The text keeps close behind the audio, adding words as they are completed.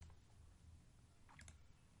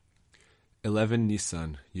11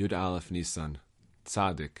 Nissan, Yud Aleph Nissan,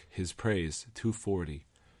 Tzaddik, his praise, 240.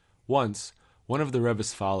 Once, one of the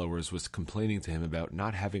Rebbe's followers was complaining to him about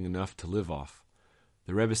not having enough to live off.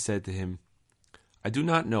 The Rebbe said to him, "I do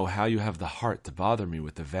not know how you have the heart to bother me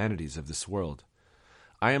with the vanities of this world.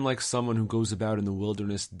 I am like someone who goes about in the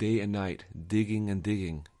wilderness day and night, digging and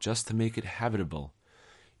digging, just to make it habitable.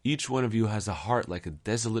 Each one of you has a heart like a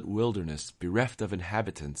desolate wilderness, bereft of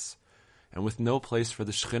inhabitants, and with no place for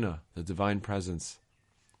the Shekhinah, the divine presence.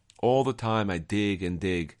 All the time I dig and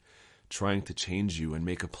dig, trying to change you and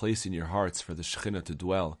make a place in your hearts for the Shekhinah to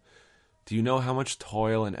dwell. Do you know how much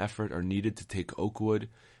toil and effort are needed to take oak wood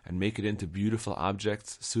and make it into beautiful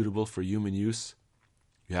objects suitable for human use?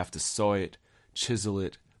 You have to saw it, chisel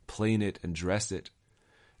it, plane it, and dress it.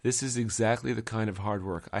 This is exactly the kind of hard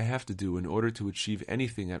work I have to do in order to achieve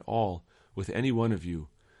anything at all with any one of you,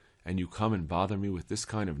 and you come and bother me with this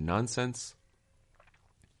kind of nonsense?"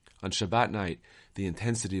 On Shabbat night, the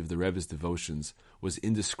intensity of the Rebbe's devotions was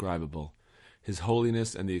indescribable. His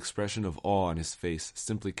holiness and the expression of awe on his face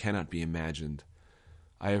simply cannot be imagined.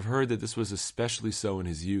 I have heard that this was especially so in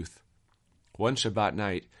his youth. One Shabbat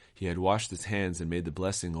night, he had washed his hands and made the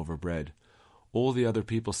blessing over bread. All the other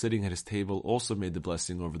people sitting at his table also made the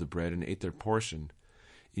blessing over the bread and ate their portion.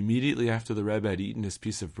 Immediately after the Rebbe had eaten his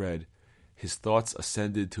piece of bread, his thoughts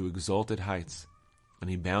ascended to exalted heights, and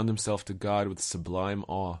he bound himself to God with sublime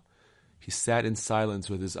awe. He sat in silence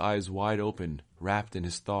with his eyes wide open, wrapped in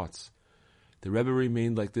his thoughts. The Rebbe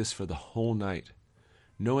remained like this for the whole night.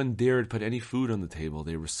 No one dared put any food on the table,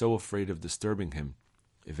 they were so afraid of disturbing him.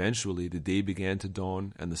 Eventually, the day began to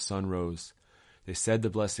dawn, and the sun rose. They said the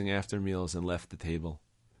blessing after meals and left the table.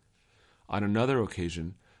 On another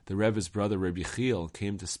occasion, the Rebbe's brother Rabbi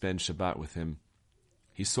came to spend Shabbat with him.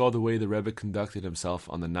 He saw the way the Rebbe conducted himself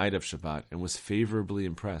on the night of Shabbat and was favorably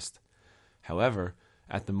impressed. However,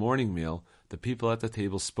 at the morning meal, the people at the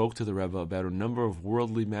table spoke to the Rebbe about a number of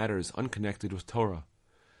worldly matters unconnected with Torah.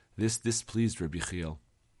 This displeased Rabbi Chiel.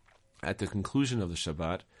 At the conclusion of the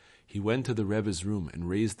Shabbat, he went to the Rebbe's room and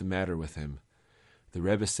raised the matter with him. The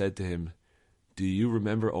Rebbe said to him, "Do you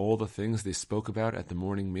remember all the things they spoke about at the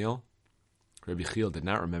morning meal?" Rabbi Chiel did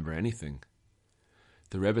not remember anything.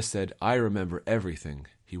 The Rebbe said, "I remember everything."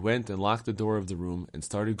 He went and locked the door of the room and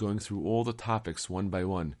started going through all the topics one by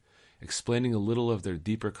one, explaining a little of their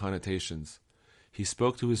deeper connotations. He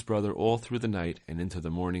spoke to his brother all through the night and into the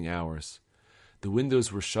morning hours. The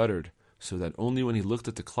windows were shuttered, so that only when he looked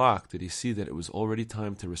at the clock did he see that it was already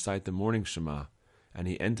time to recite the morning Shema, and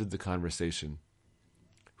he entered the conversation.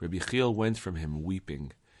 Rabbi Chiel went from him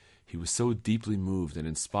weeping. He was so deeply moved and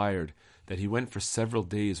inspired that he went for several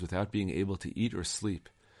days without being able to eat or sleep.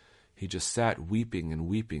 He just sat weeping and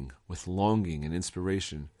weeping, with longing and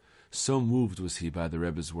inspiration. So moved was he by the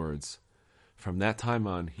Rebbe's words. From that time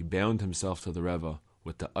on, he bound himself to the Rebbe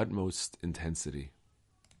with the utmost intensity.